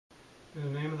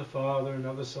In the name of the Father, and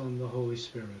of the Son, and of the Holy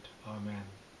Spirit. Amen.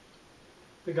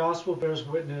 The Gospel bears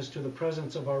witness to the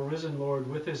presence of our risen Lord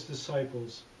with his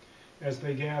disciples as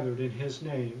they gathered in his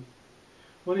name.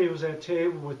 When he was at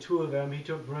table with two of them, he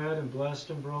took bread and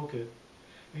blessed and broke it,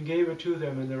 and gave it to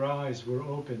them, and their eyes were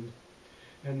opened,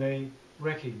 and they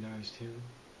recognized him.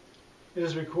 It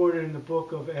is recorded in the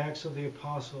book of Acts of the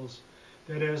Apostles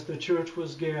that as the church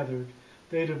was gathered,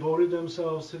 they devoted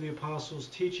themselves to the apostles'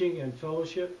 teaching and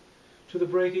fellowship, to the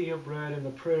breaking of bread and the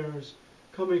prayers,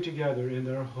 coming together in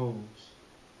their homes.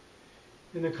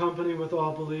 In the company with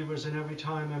all believers in every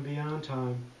time and beyond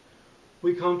time,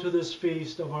 we come to this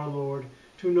feast of our Lord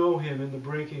to know him in the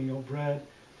breaking of bread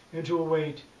and to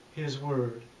await his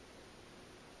word.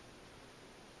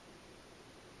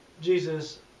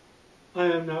 Jesus, I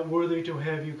am not worthy to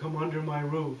have you come under my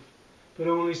roof, but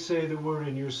only say the word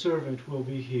and your servant will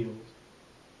be healed.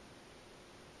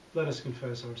 Let us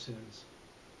confess our sins.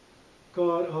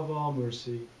 God of all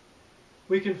mercy,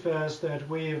 we confess that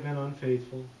we have been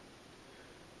unfaithful.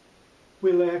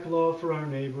 We lack love for our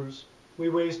neighbors. We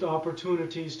waste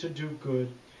opportunities to do good,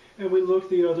 and we look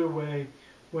the other way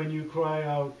when you cry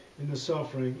out in the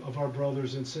suffering of our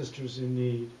brothers and sisters in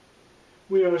need.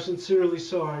 We are sincerely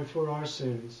sorry for our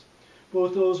sins,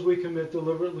 both those we commit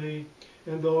deliberately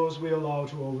and those we allow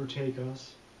to overtake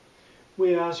us.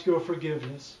 We ask your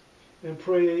forgiveness and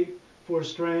pray for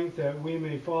strength that we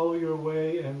may follow your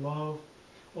way and love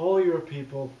all your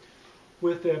people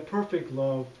with that perfect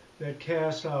love that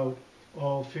casts out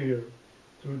all fear.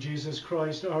 Through Jesus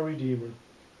Christ our Redeemer.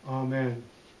 Amen.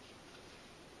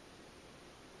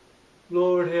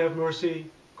 Lord, have mercy.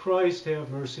 Christ, have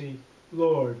mercy.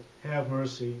 Lord, have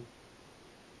mercy.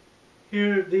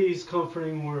 Hear these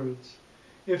comforting words.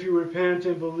 If you repent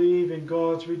and believe in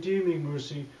God's redeeming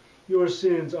mercy, your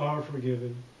sins are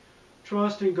forgiven.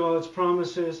 Trust in God's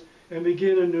promises and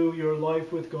begin anew your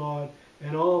life with God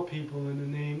and all people in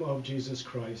the name of Jesus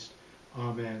Christ.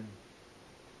 Amen.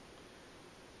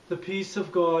 The peace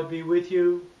of God be with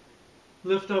you.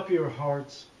 Lift up your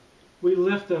hearts. We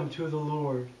lift them to the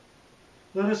Lord.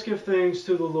 Let us give thanks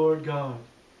to the Lord God.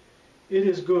 It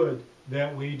is good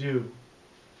that we do.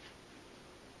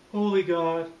 Holy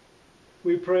God,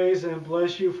 we praise and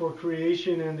bless you for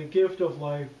creation and the gift of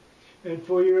life, and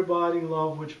for your abiding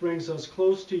love which brings us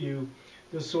close to you,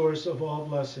 the source of all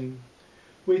blessing.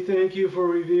 We thank you for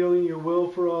revealing your will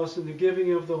for us in the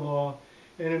giving of the law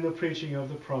and in the preaching of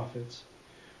the prophets.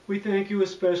 We thank you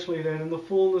especially that in the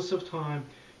fullness of time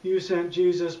you sent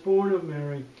Jesus, born of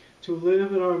Mary, to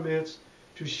live in our midst,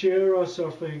 to share our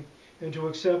suffering, and to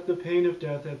accept the pain of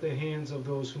death at the hands of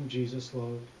those whom Jesus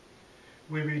loved.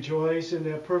 We rejoice in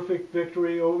that perfect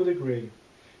victory over the grave.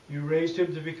 You raised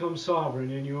him to become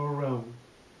sovereign in your realm.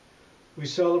 We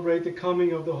celebrate the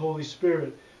coming of the Holy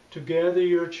Spirit to gather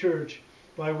your church,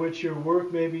 by which your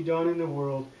work may be done in the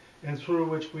world, and through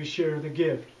which we share the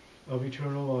gift of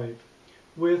eternal life.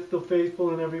 With the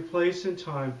faithful in every place and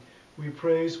time, we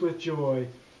praise with joy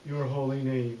your holy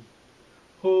name.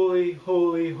 Holy,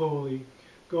 holy, holy,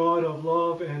 God of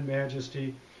love and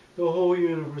majesty, the whole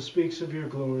universe speaks of your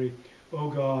glory, O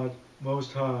God,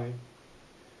 most high.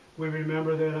 We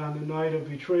remember that on the night of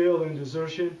betrayal and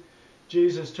desertion,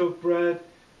 Jesus took bread,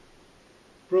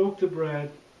 broke the bread,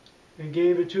 and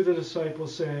gave it to the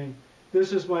disciples, saying,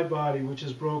 "This is my body, which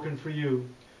is broken for you.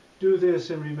 Do this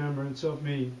in remembrance of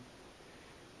me."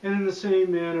 And in the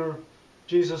same manner,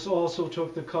 Jesus also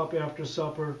took the cup after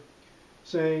supper,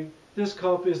 saying, "This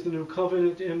cup is the new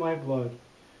covenant in my blood.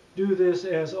 Do this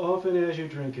as often as you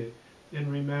drink it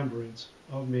in remembrance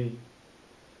of me."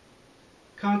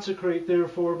 Consecrate,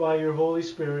 therefore, by your Holy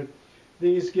Spirit,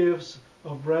 these gifts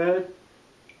of bread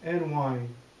and wine.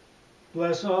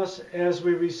 Bless us as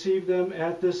we receive them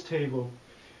at this table,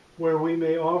 where we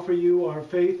may offer you our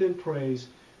faith and praise,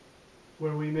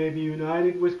 where we may be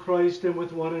united with Christ and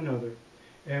with one another,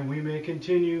 and we may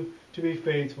continue to be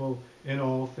faithful in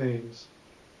all things.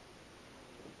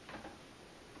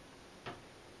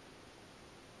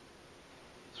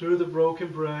 Through the broken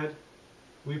bread,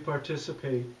 we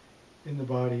participate in the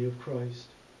body of Christ.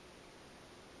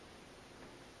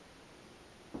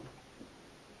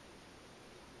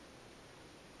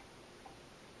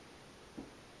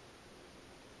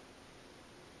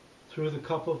 Through the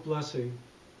cup of blessing,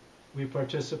 we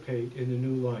participate in the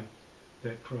new life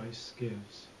that Christ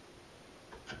gives.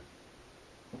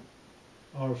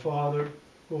 Our Father,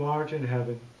 who art in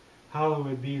heaven,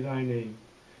 hallowed be thy name.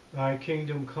 Thy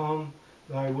kingdom come,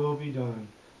 thy will be done,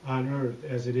 on earth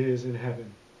as it is in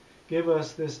heaven. Give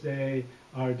us this day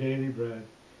our daily bread,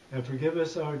 and forgive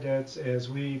us our debts as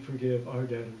we forgive our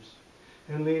debtors.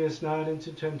 And lead us not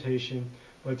into temptation,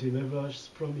 but deliver us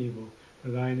from evil. For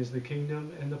thine is the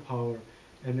kingdom, and the power,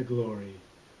 and the glory,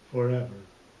 forever.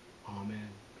 Amen.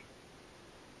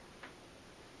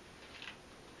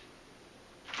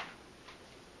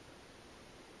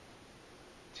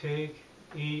 Take,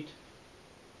 eat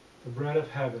the bread of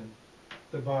heaven,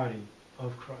 the body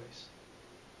of Christ.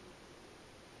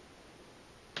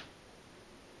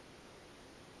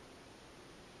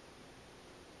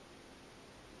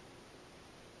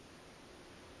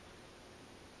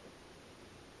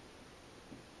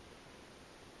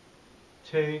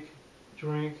 Take,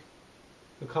 drink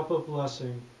the cup of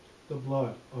blessing, the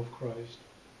blood of Christ.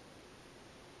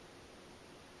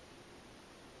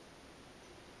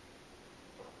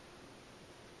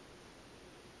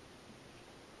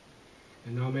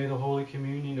 And now may the Holy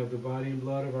Communion of the body and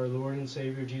blood of our Lord and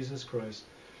Savior Jesus Christ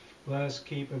bless,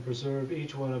 keep, and preserve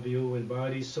each one of you in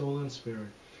body, soul, and spirit,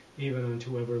 even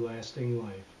unto everlasting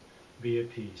life. Be at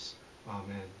peace.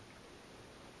 Amen.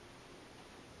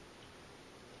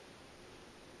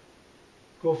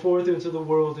 Go forth into the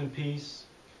world in peace.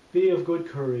 Be of good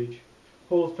courage.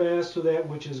 Hold fast to that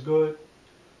which is good.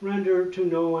 Render to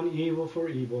no one evil for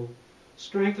evil.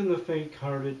 Strengthen the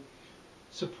faint-hearted.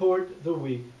 Support the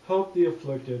weak. Help the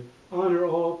afflicted. Honor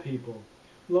all people.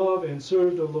 Love and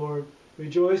serve the Lord,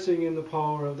 rejoicing in the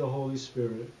power of the Holy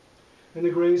Spirit. And the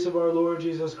grace of our Lord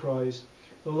Jesus Christ,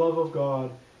 the love of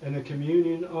God, and the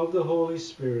communion of the Holy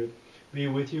Spirit be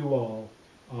with you all.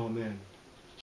 Amen.